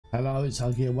Hello, it's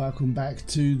Hug here. Welcome back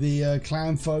to the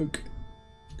Clanfolk.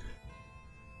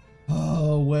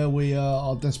 Oh, where we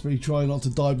are desperately trying not to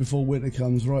die before winter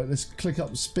comes. Right, let's click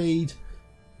up speed.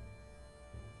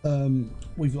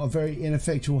 We've got a very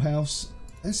ineffectual house.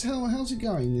 How's it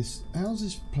going? How's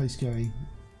this place going?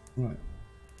 Right,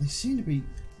 they seem to be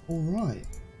all right.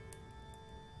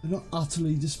 They're not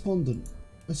utterly despondent.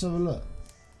 Let's have a look.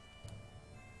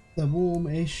 They're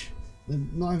warm-ish. They're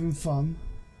not having fun.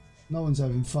 No one's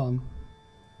having fun.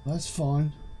 That's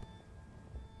fine.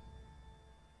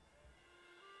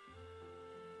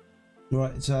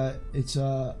 Right, it's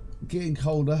getting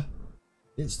colder.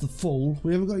 It's the fall.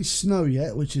 We haven't got any snow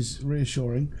yet, which is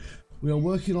reassuring. We are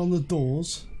working on the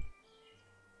doors.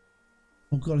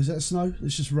 Oh god, is that snow?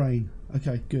 It's just rain.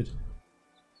 Okay, good.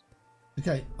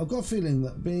 Okay, I've got a feeling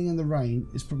that being in the rain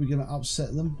is probably going to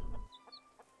upset them.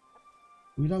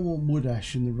 We don't want wood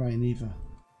ash in the rain either.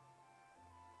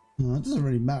 It doesn't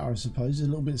really matter, I suppose. A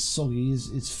little bit soggy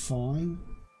is fine.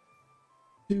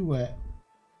 Too wet.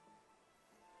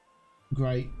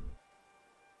 Great.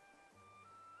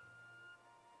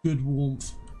 Good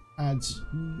warmth adds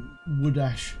wood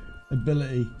ash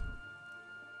ability.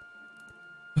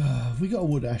 We got a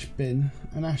wood ash bin,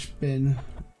 an ash bin.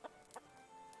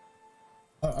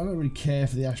 I don't really care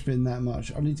for the ash bin that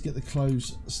much. I need to get the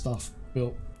clothes stuff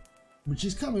built, which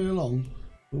is coming along,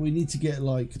 but we need to get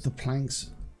like the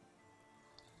planks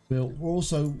built. We're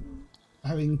also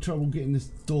having trouble getting this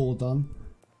door done.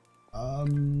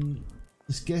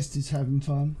 This guest is having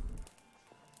fun.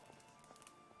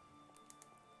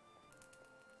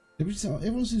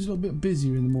 Everyone seems a little bit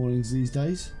busier in the mornings these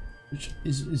days, which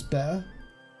is better.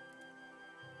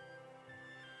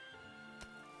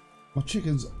 My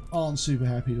chickens aren't super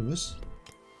happy with us.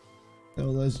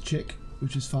 Oh, there's a chick,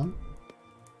 which is fun.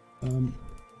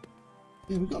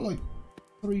 Yeah, we've got like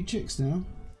 3 chicks now,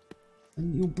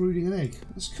 and you're brooding an egg.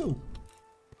 That's cool.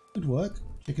 Good work,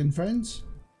 chicken friends.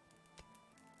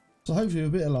 So hopefully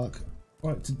with a bit of luck.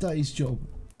 Right, today's job.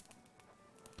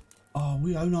 Oh,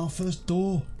 we own our first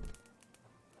door.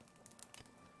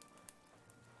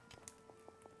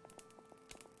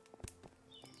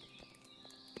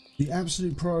 The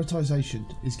absolute prioritization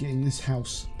is getting this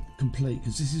house complete,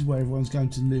 because this is where everyone's going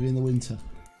to live in the winter.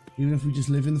 Even if we just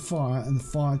live in the fire, and the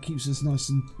fire keeps us nice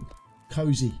and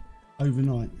cozy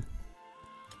overnight.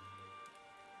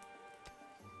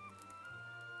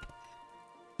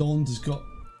 Don has got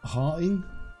hearting.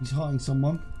 He's hearting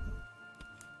someone.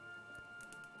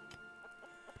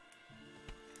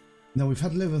 Now we've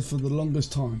had leather for the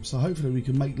longest time, so hopefully we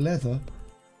can make leather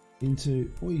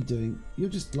into... What are you doing? You're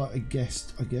just like a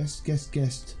guest, I guess.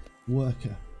 Guest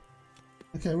worker.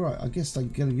 Okay, right. I guess they're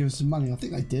going to give us some money. I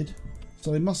think they did. So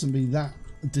they mustn't be that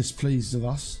displeased of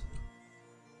us.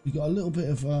 We got a little bit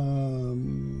of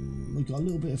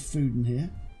food in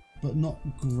here, but not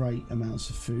great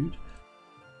amounts of food.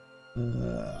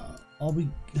 I'll be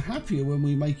happier when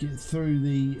we make it through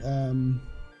the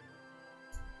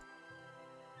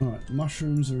Alright,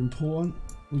 mushrooms are important.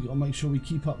 We've got to make sure we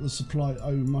keep up the supply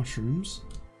of mushrooms.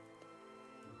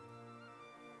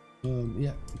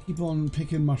 Yeah, keep on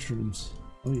picking mushrooms.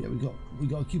 Oh yeah, we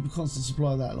got to keep a constant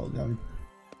supply of that lot going.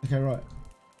 Okay, right.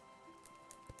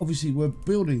 Obviously we're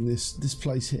building this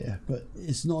place here, but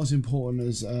it's not as important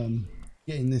as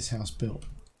getting this house built.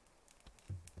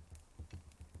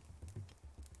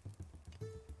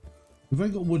 We've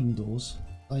only got wooden doors.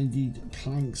 They need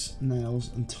planks, nails,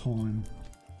 and time.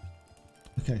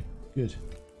 Okay, good.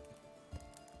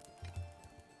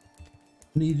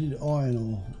 Needed iron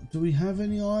ore. Do we have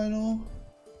any iron ore?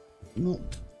 Not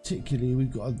particularly.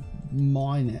 We've got to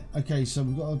mine it. Okay, so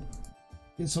we've got to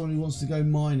get someone who wants to go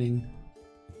mining.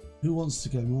 Who wants to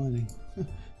go mining?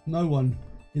 No one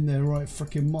in their right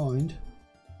freaking mind.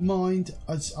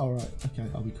 Alright, okay,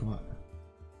 I'll be quiet.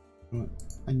 Right,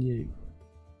 and you.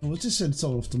 Oh, I just send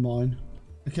someone off to mine.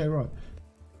 Okay, right.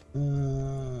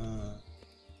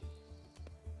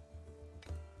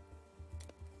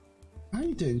 How are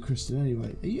you doing, Kristen,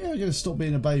 anyway? Are you ever going to stop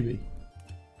being a baby?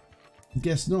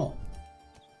 Guess not.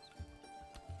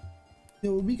 It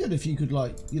would be good if you could,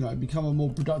 like, you know, become a more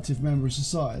productive member of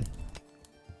society.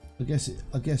 I guess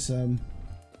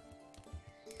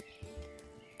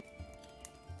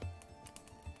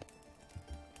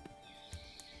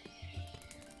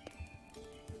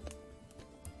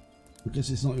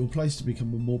it's not your place to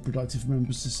become a more productive member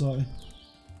of society.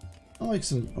 Oh,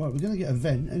 excellent. Alright, we're going to get a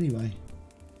vent anyway.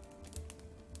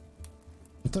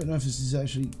 I don't know if this is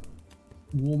actually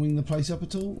warming the place up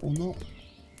at all or not.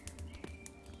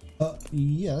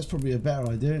 Yeah, that's probably a better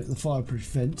idea. The fireproof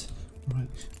vent. Right,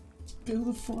 let's build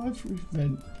a fireproof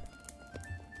vent.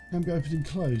 Can be opened and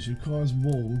closed. Requires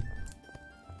wall.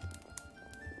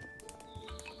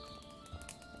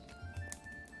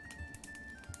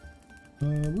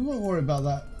 We won't worry about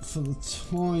that for the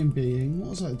time being. What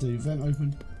does that do? Vent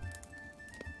open.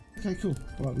 Okay, cool.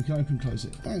 Right, we can open and close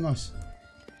it. Oh, nice.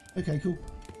 Okay, cool.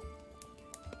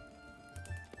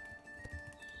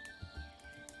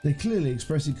 They're clearly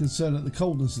expressing concern at the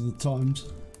coldness of the times.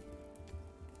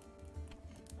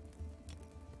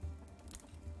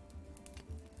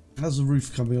 How's the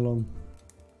roof coming along?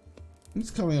 It's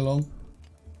coming along.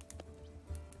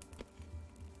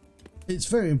 It's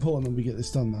very important that we get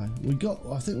this done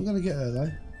though. I think we're going to get there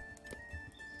though.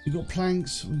 We've got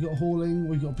planks, we've got hauling,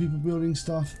 we've got people building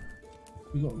stuff.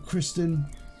 We've got Kristen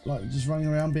like just running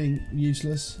around being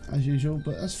useless as usual,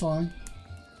 but that's fine.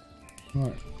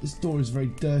 Right, this door is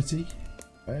very dirty.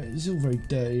 It's all very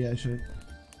dirty actually.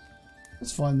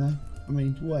 That's fine though. I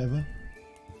mean, whatever.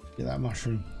 Get that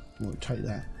mushroom. We'll take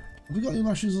that. Have we got any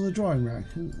mushrooms on the drying rack?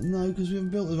 No, because we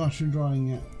haven't built the mushroom drying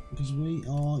yet. Because we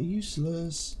are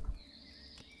useless.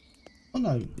 Oh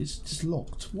no, it's just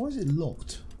locked. Why is it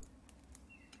locked?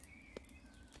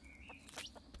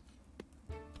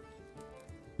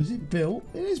 Is it built?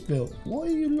 It is built. Why are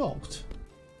you locked?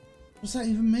 What's that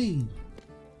even mean?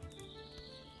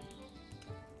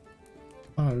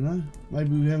 I don't know.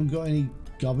 Maybe we haven't got any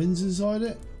gubbins inside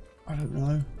it? I don't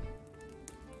know.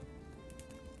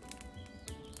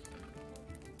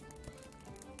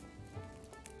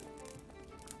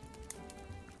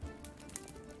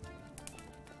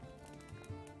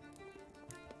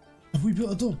 Have we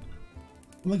built a door?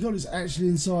 Oh my god, it's actually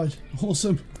inside.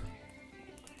 Awesome.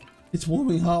 It's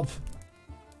warming up.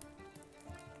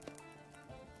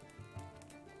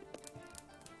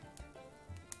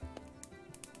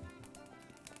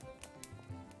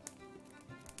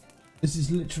 This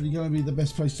is literally going to be the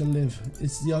best place to live.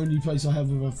 It's the only place I have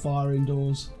with a fire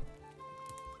indoors.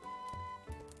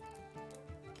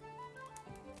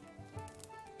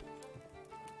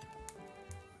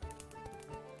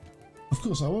 Of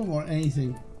course, I won't want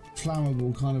anything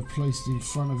flammable kind of placed in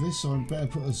front of this, so I'd better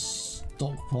put a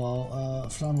stockpile,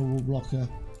 flammable blocker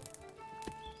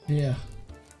here.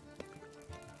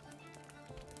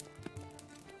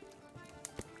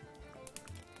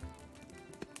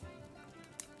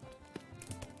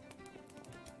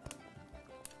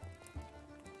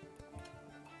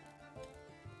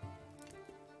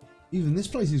 Even this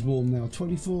place is warm now.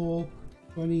 24,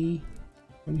 20,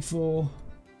 24.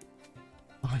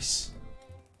 Nice.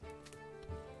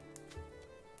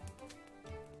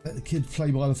 Let the kid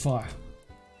play by the fire.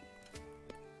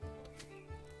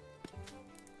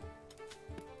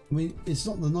 I mean, it's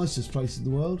not the nicest place in the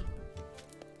world.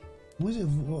 Why is it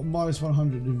minus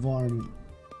 100 environment?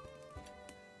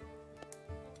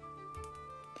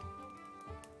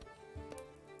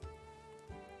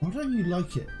 Why don't you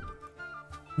like it?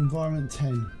 Environment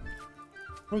 10.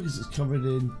 Probably because it's covered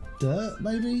in dirt,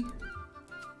 maybe?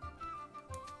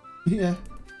 Yeah.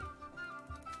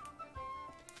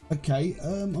 Okay,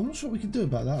 I'm not sure what we can do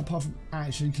about that apart from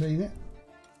actually clean it.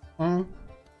 I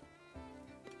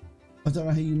don't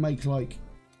know how you make like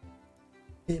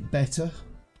it better.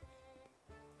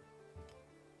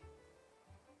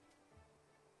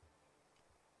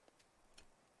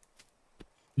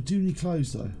 We do need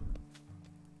clothes though.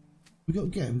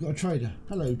 We've got a trader.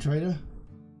 Hello trader.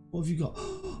 What have you got?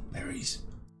 Berries.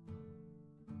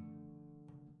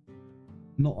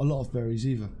 Not a lot of berries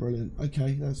either. Brilliant.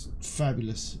 Okay, that's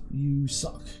fabulous. You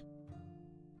suck.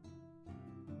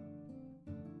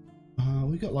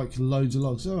 We got like loads of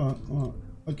logs. Alright, alright.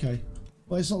 Okay.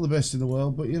 Well, it's not the best in the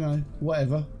world, but you know,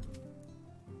 whatever.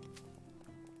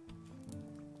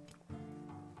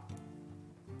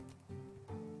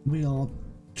 We are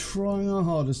trying our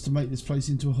hardest to make this place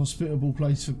into a hospitable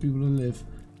place for people to live.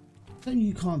 Tell me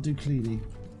you can't do cleaning.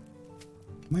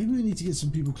 Maybe we need to get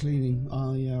some people cleaning.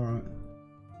 Oh yeah, alright.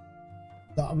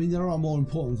 I mean, there are more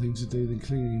important things to do than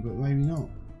cleaning, but maybe not.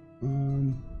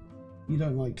 You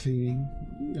don't like cleaning.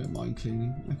 You don't mind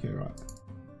cleaning. Okay, right.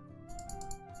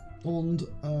 Bond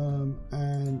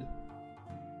and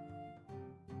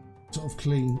sort of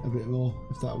clean a bit more,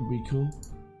 if that would be cool.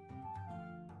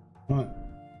 Right.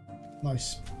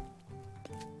 Nice.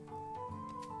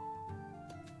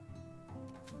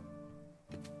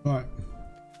 Right.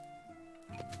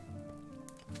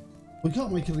 We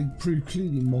can't make an improved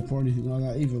cleaning mop or anything like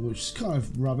that either, which is kind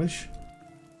of rubbish.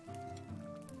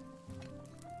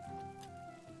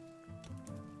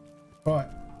 Right.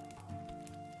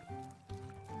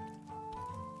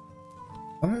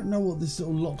 I don't know what this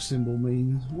little lock symbol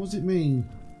means. What does it mean?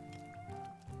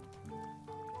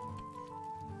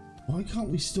 Why can't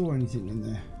we store anything in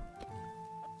there?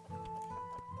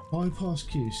 Bypass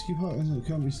queue. Skip items that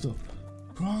can't be stopped.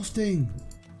 Crafting!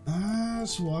 Ah,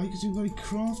 that's why, because we've got any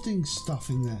crafting stuff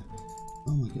in there.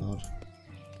 Oh my god.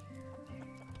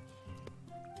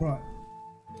 Right.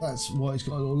 That's why it's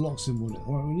got a little lock symbol in it.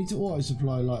 Alright, we need to auto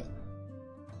supply, like,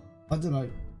 I don't know,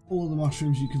 all the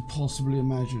mushrooms you could possibly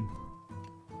imagine.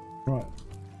 Right.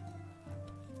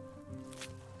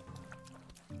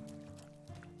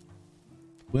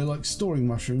 We're like storing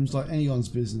mushrooms like anyone's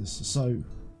business, so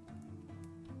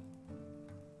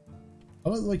I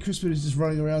like the way Crispin is just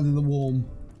running around in the warm.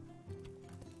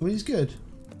 I mean, it's good.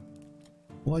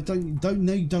 Well, I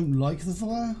don't like the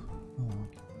fire? Oh.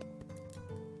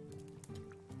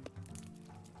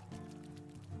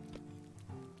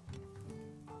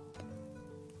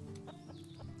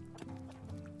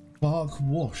 Bark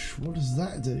wash, what does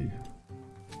that do?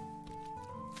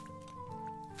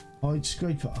 Hide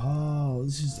scraper. Oh,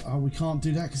 this is. Oh, we can't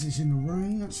do that because it's in the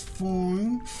rain. That's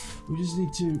fine. We just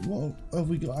need to. What have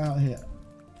we got out here?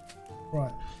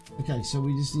 Right. Okay, so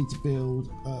we just need to build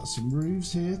some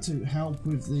roofs here to help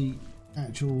with the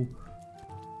actual.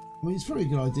 I mean, it's probably a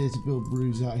good idea to build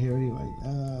roofs out here anyway.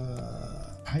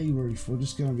 Hay roof. We're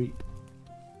just going to be.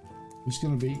 It's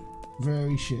going to be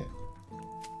very shit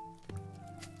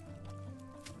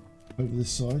over this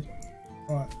side.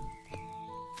 Right.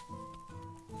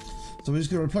 So we're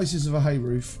just going to replace this with a hay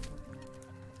roof.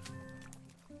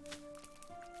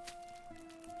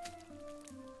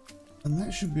 And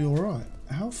that should be alright.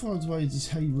 How far away does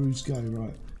hay roofs go?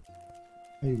 Right.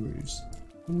 Hay roofs.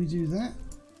 Can we do that?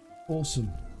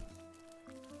 Awesome.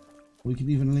 We can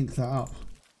even link that up.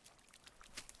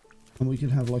 And we can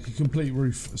have like a complete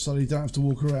roof so you don't have to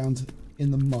walk around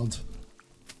in the mud.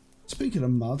 Speaking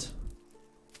of mud.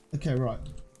 Okay, right.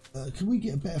 Can we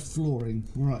get a better flooring?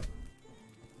 Right.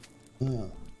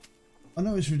 I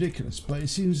know it's ridiculous, but it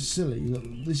seems silly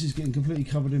that this is getting completely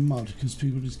covered in mud because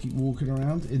people just keep walking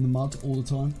around in the mud all the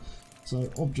time. So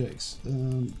objects,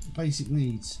 basic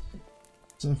needs.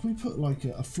 So if we put like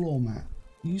a floor mat,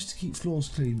 you used to keep floors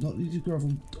clean, not need to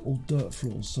gravel or dirt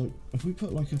floors. So if we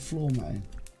put like a floor mat in,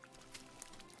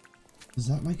 does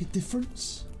that make a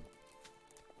difference?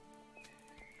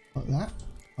 Like that?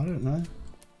 I don't know.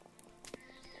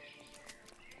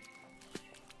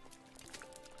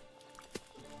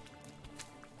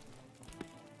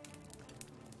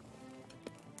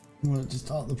 I'm going to just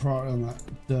up the priority on that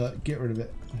dirt, get rid of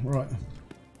it. Right.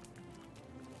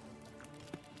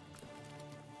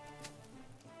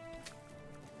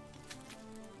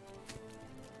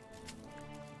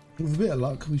 With a bit of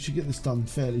luck, we should get this done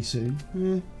fairly soon.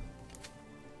 Yeah. And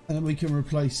then we can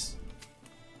replace...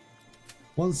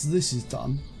 Once this is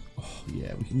done... Oh,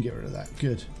 yeah, we can get rid of that.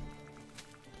 Good.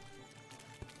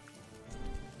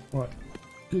 Right.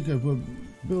 Good, good. We're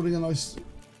building a nice,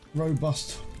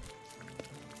 robust...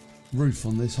 roof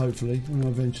on this, hopefully,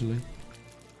 eventually.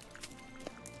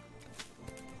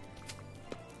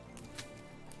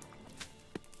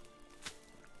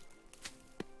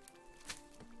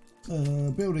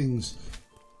 Buildings.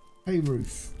 Hay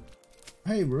roof.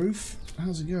 Hay roof?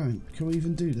 How's it going? Can we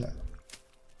even do that?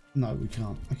 No, we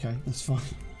can't. Okay, that's fine.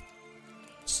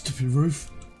 Stupid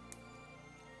roof.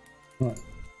 Right.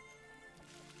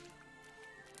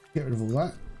 Get rid of all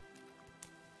that.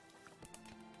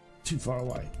 Too far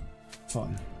away.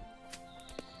 Fine.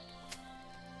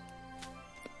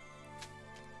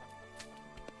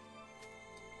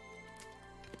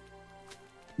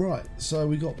 Right, so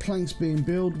we got planks being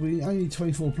built. We only need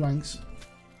 24 planks.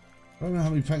 I don't know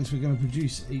how many planks we're going to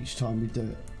produce each time we do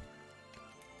it.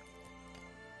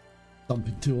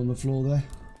 Dumping 2 on the floor there.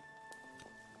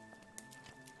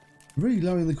 Really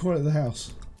lowering the quality of the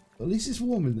house. At least it's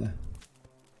warm in there.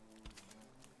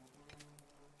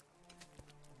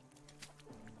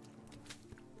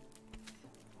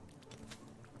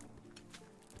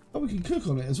 Oh, we can cook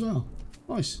on it as well.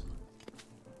 Nice.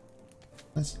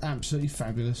 That's absolutely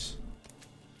fabulous.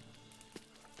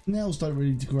 Nails don't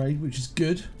really degrade, which is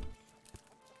good.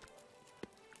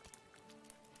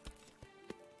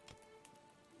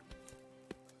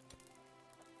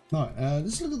 Right,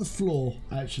 let's look at the floor,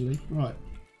 actually. Right,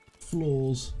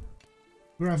 floors.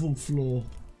 Gravel floor.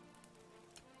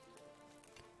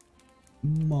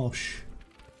 Mosh.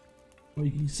 Well,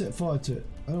 you can set fire to it.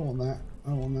 I don't want that. I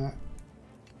don't want that.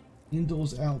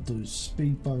 Indoors, outdoors,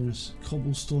 speed bonus,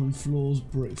 cobblestone floors,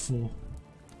 brick floor.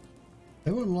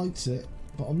 Everyone likes it,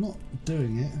 but I'm not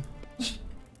doing it.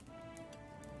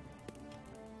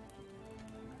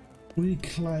 We need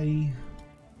clay.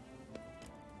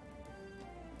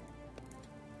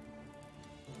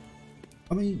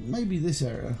 I mean, maybe this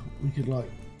area we could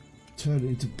like turn it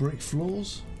into brick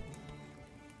floors.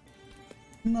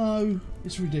 No,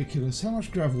 it's ridiculous. How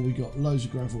much gravel we got? Loads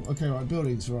of gravel. Okay, right,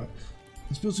 buildings, right.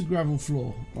 Let's build some gravel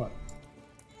floor. Right.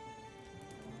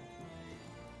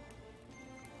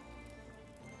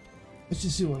 Let's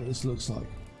just see what this looks like.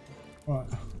 Right.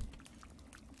 Are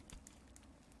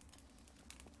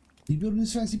you building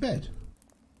this fancy bed?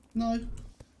 No.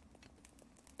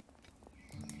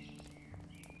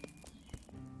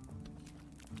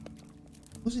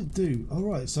 What does it do? Oh,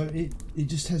 right, so it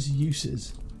just has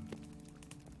uses.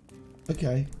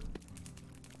 Okay.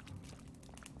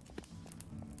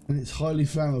 And it's highly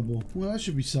flammable. Well, that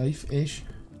should be safe-ish.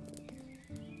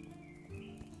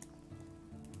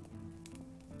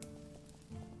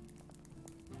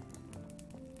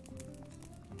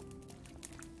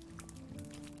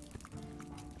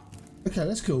 Okay,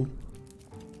 that's cool.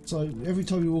 So every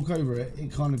time you walk over it,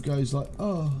 it kind of goes like,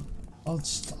 oh,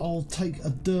 I'll take a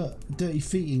dirty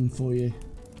feeting for you.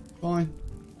 Fine.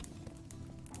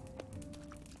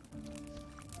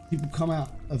 People come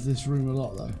out of this room a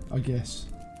lot though, I guess.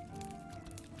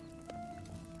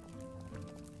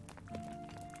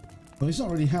 Well, it's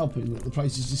not really helping that the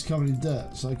place is just covered in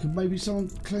dirt, so could maybe someone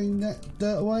clean that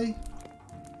dirt away?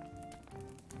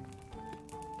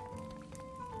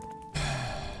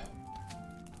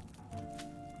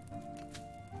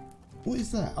 What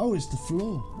is that? Oh, it's the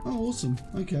floor. Oh, awesome.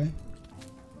 Okay.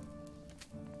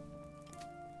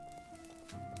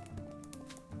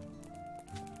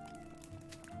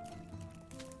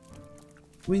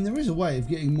 I mean, there is a way of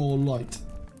getting more light,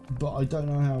 but I don't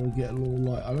know how we get more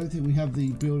light. I don't think we have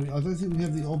the building. I don't think we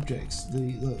have the objects,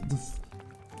 the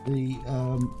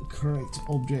correct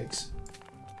objects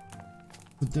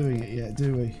for doing it yet,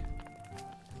 do we?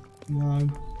 No.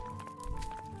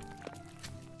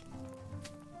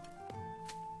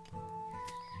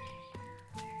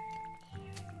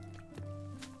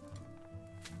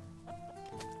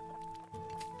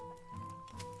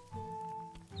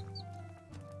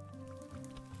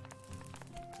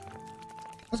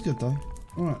 That's good though.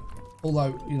 Alright.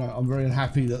 Although, you know, I'm very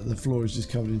unhappy that the floor is just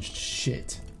covered in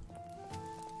shit.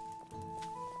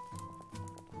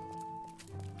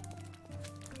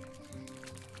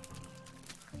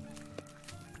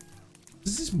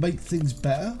 Does this make things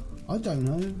better? I don't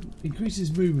know.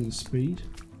 Increases movement speed.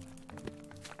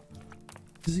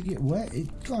 Does it get wet? It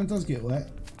kind of does get wet.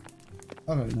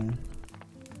 I don't know.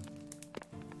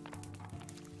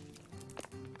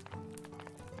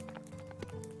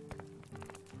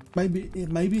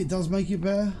 Maybe it does make it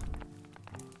better.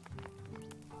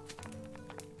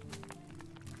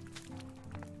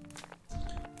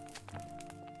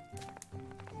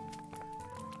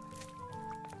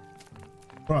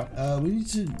 Right, we need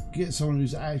to get someone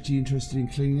who's actually interested in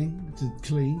cleaning to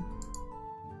clean.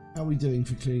 How are we doing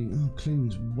for cleaning? Oh,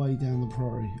 cleaning's way down the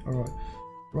priority. Alright,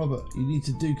 Robert, you need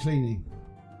to do cleaning.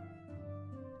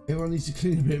 Everyone needs to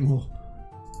clean a bit more.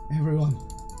 Everyone.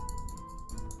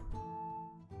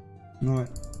 Right.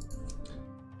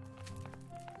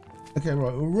 Okay,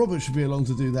 right. Well, Robert should be along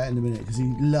to do that in a minute because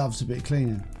he loves a bit of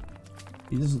cleaning.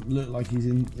 He doesn't look like he's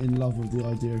in love with the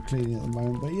idea of cleaning at the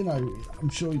moment, but you know, I'm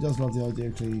sure he does love the idea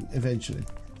of cleaning eventually.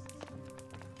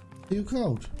 Are you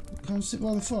cold? Come and sit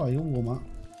by the fire, you'll warm up.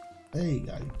 There you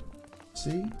go.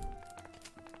 See?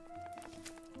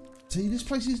 See, this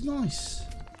place is nice.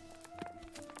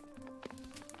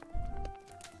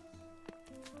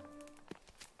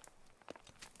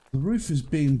 The roof is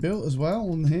being built as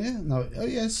well on here. No, oh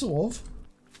yeah, sort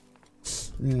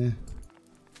of. Yeah.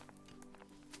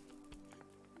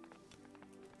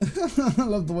 I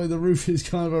love the way the roof is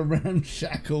kind of a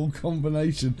ramshackle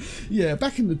combination. Yeah,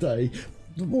 back in the day,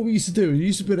 what we used to do, we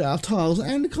used to build it out of tiles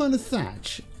and a kind of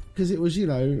thatch because it was, you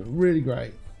know, really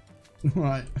great.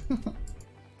 Right.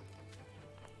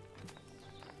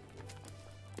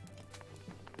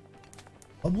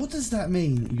 What does that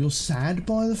mean? You're sad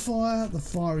by the fire? The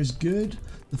fire is good?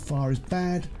 The fire is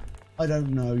bad? I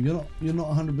don't know. You're not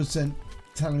 100%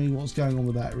 telling me what's going on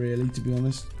with that, really, to be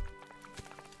honest.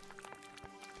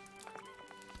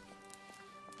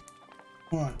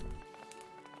 Right.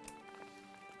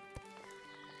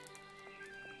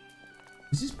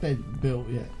 Is this bed built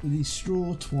yet? With these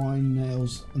straw, twine,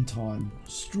 nails, and time.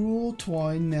 Straw,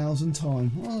 twine, nails, and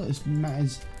time. Oh, it's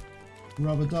Matt's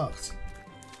rubber duct.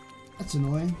 That's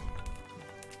annoying.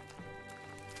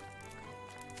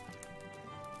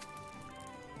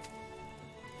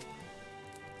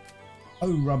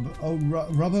 Oh,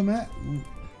 rubber Matt.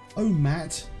 Oh,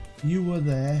 Matt, you were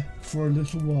there for a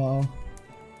little while,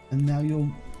 and now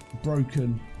you're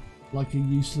broken, like a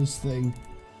useless thing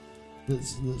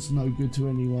that's no good to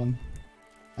anyone.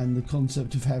 And the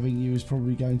concept of having you is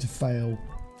probably going to fail.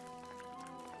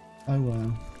 Oh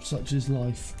well. Such is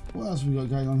life. What else have we got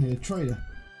going on here? Trader.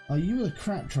 Oh, you were a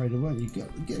crap trader, weren't you?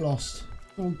 Get lost.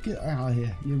 Go on, get out of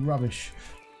here. You're rubbish.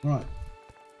 Right.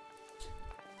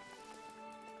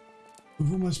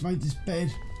 We've almost made this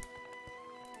bed.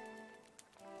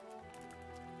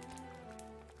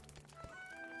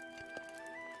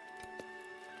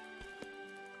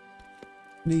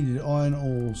 Needed iron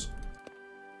ores.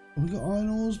 Have we got iron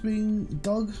ores being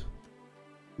dug?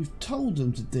 We've told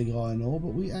them to dig iron ore,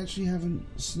 but we actually haven't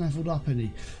snaffled up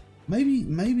any.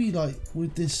 Maybe like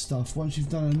with this stuff, once you've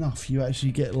done enough, you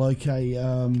actually get like a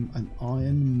an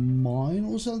iron mine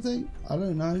or something. I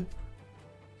don't know.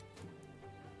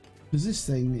 Because this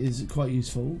thing is quite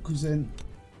useful. Because then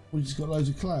we just got loads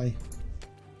of clay.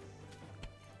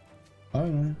 I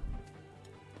don't know.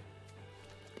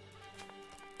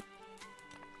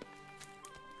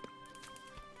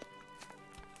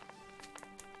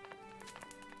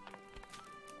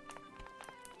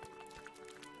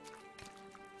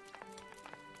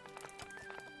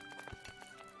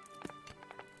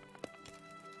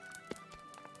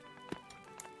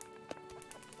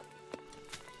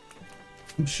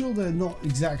 I'm sure they're not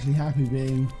exactly happy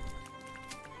being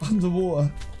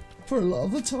underwater for a lot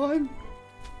of the time.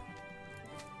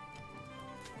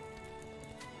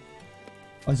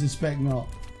 I suspect not.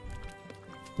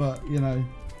 But, you know.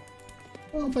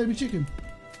 Oh, baby chicken.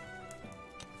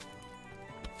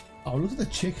 Oh, look at the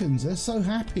chickens. They're so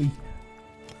happy.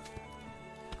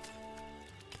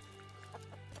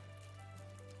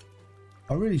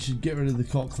 I really should get rid of the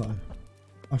cock, though.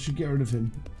 I should get rid of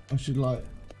him. I should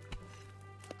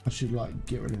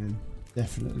get rid of him.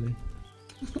 Definitely.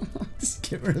 Just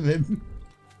get rid of him.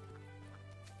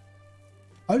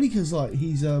 Only because like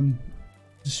he's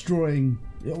destroying.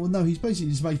 Well, no, he's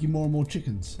basically just making more and more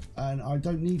chickens, and I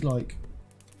don't need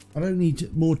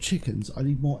more chickens. I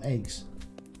need more eggs.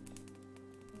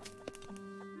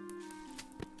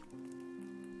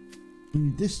 We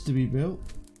need this to be built.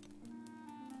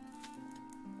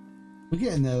 We're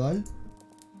getting there though.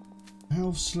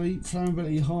 Health, sleep,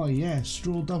 flammability high, yeah,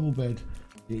 straw double bed.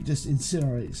 It just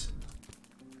incinerates.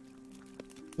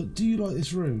 But do you like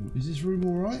this room? Is this room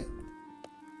alright?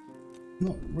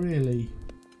 Not really.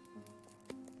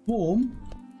 Warm?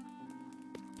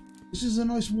 This is a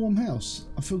nice warm house.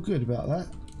 I feel good about that.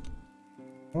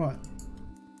 Alright.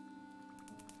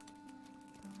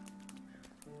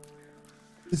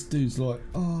 This dude's like,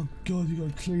 oh god, you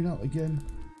gotta clean up again.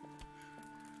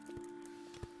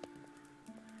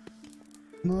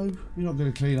 No, you're not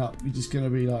going to clean up. You're just going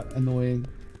to be like annoying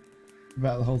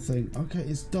about the whole thing. Okay,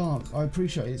 it's dark. I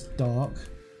appreciate it's dark.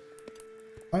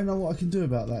 I don't know what I can do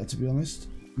about that, to be honest.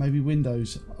 Maybe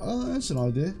windows. Oh, that's an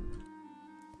idea.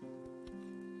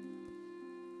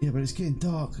 Yeah, but it's getting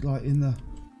dark, like in the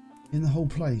whole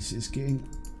place. It's getting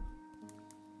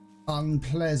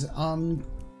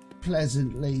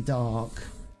unpleasantly dark.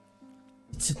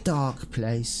 It's a dark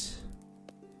place.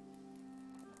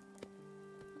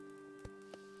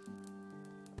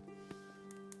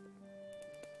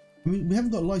 I mean, we haven't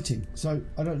got lighting, so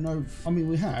I don't know. I mean,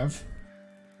 we have.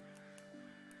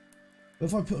 But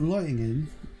if I put lighting in,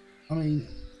 I mean,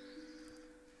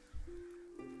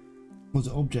 what's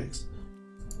it? Objects,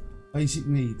 basic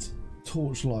needs,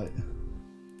 torchlight,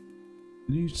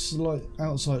 use light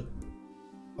outside.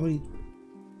 I mean,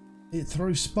 it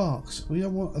throws sparks. We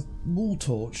don't want a wall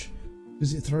torch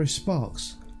because it throws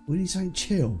sparks. We need something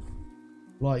chill,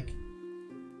 like.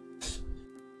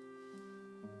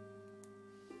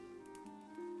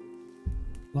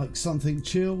 Like something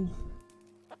chill.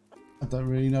 I don't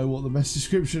really know what the best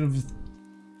description of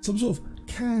some sort of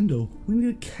candle. We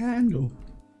need a candle.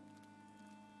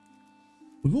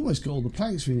 We've almost got all the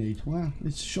planks we need. Wow,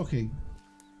 it's shocking.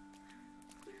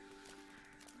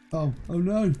 Oh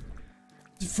no.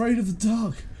 It's afraid of the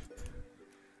dark.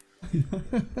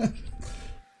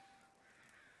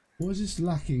 What is this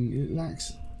lacking? It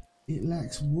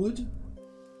lacks wood?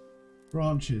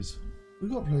 Branches.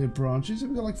 We've got plenty of branches.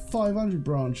 We've got like 500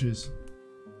 branches.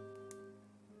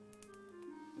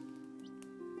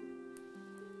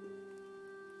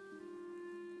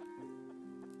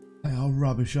 They are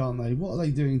rubbish, aren't they? What are they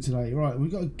doing today? Right,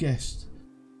 we've got a guest.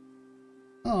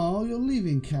 Oh, you're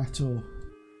leaving, Cator.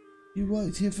 You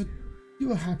worked here for... You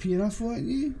were happy enough, weren't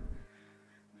you?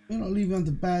 You're not leaving under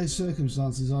bad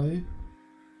circumstances, are you?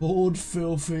 Bored,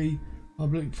 filthy,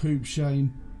 public poop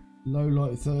shame, low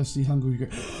light, thirsty, hungry...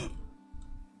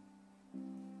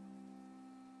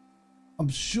 I'm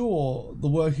sure the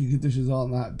working conditions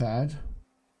aren't that bad.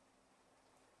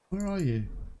 Where are you?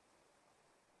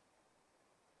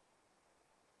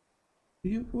 Are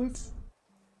you with?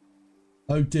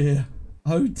 Oh dear.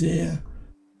 Oh dear.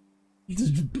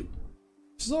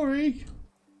 Sorry.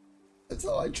 I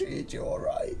thought I treated you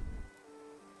alright.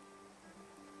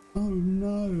 Oh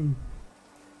no.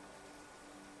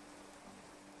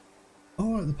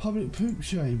 Alright, the public poop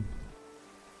shame.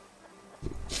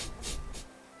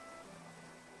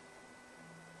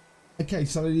 Okay,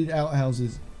 so I need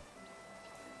outhouses.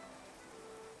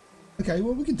 Okay,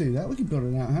 well we can do that. We can build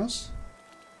an outhouse.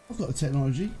 I've got the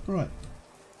technology. Right.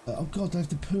 Oh god, I have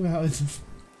to poo out into...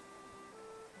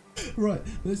 Right,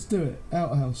 let's do it.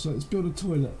 Outhouse. So let's build a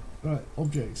toilet. Right,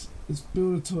 objects. Let's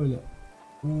build a toilet.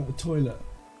 A toilet.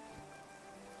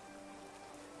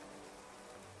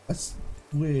 That's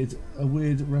weird. A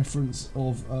weird reference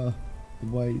of the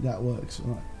way that works.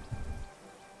 Right.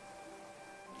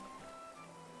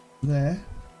 There.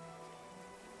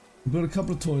 We'll build a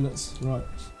couple of toilets. Right.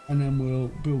 And then we'll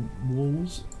build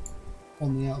walls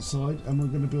on the outside. And we're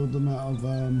going to build them out of...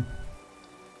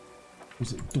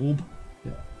 was it daub?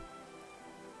 Yeah.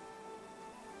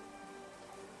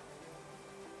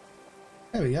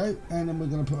 There we go, and then we're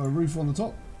going to put a roof on the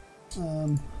top.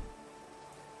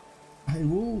 Hay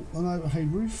wall, oh no, hay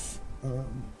roof,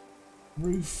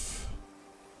 roof,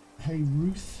 hay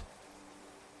roof.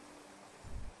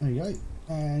 There you go,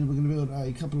 and we're going to build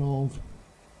a couple of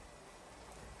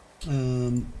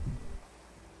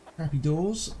crappy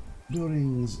doors,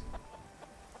 buildings,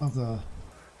 other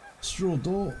straw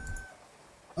door.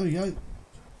 There we go.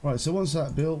 Right, so once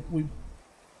that's built, we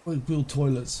build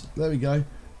toilets. There we go.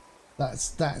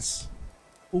 That's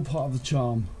all part of the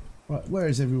charm. Right, where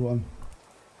is everyone?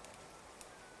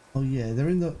 Oh yeah, they're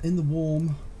in the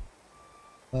warm.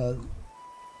 Oh,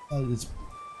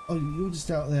 you're just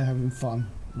out there having fun,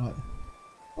 right?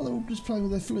 Oh, they're all just playing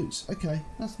with their flutes. Okay,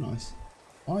 that's nice.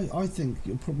 I think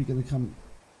you're probably going to come.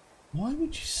 Why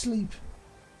would you sleep?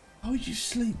 Why would you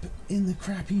sleep in the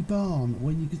crappy barn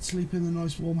when you could sleep in the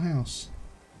nice warm house?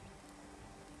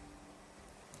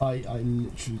 I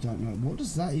literally don't know. What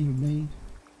does that even mean?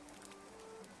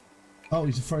 Oh,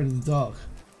 he's afraid of the dark.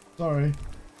 Sorry.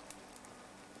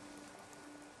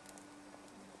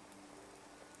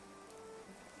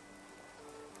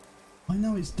 I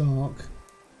know it's dark.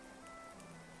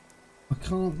 I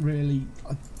can't really...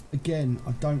 again,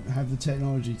 I don't have the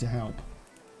technology to help.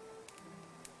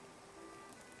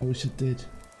 I wish I did.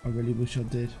 I really wish I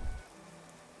did.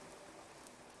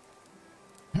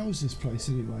 How is this place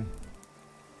anyway?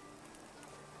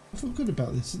 I feel good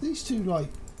about this. Are these two like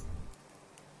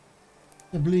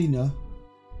Sablina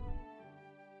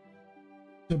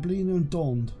and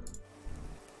Dond?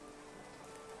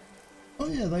 Oh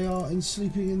yeah, they are in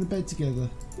sleeping in the bed together.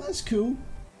 That's cool.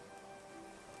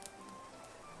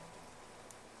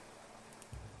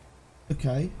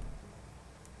 Okay.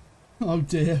 Oh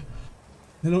dear.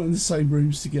 They're not in the same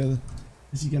rooms together.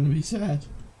 Is he going to be sad?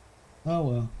 Oh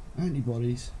well.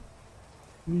 Antibodies.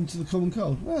 Immune to the common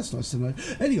cold. Well, that's nice to know.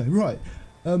 Anyway, right.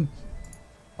 I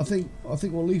think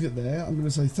we'll leave it there. I'm going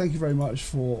to say thank you very much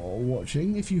for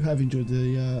watching. If you have enjoyed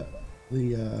the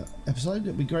episode,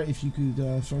 it'd be great if you could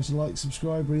throw us a like,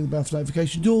 subscribe, ring the bell for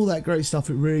notification, do all that great stuff.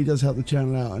 It really does help the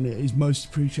channel out, and it is most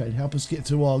appreciated. Help us get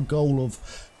to our goal of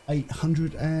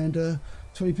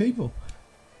 820 people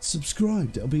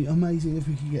subscribed. It'll be amazing if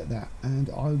we can get that, and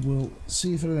I will see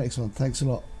you for the next one. Thanks a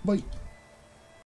lot. Bye.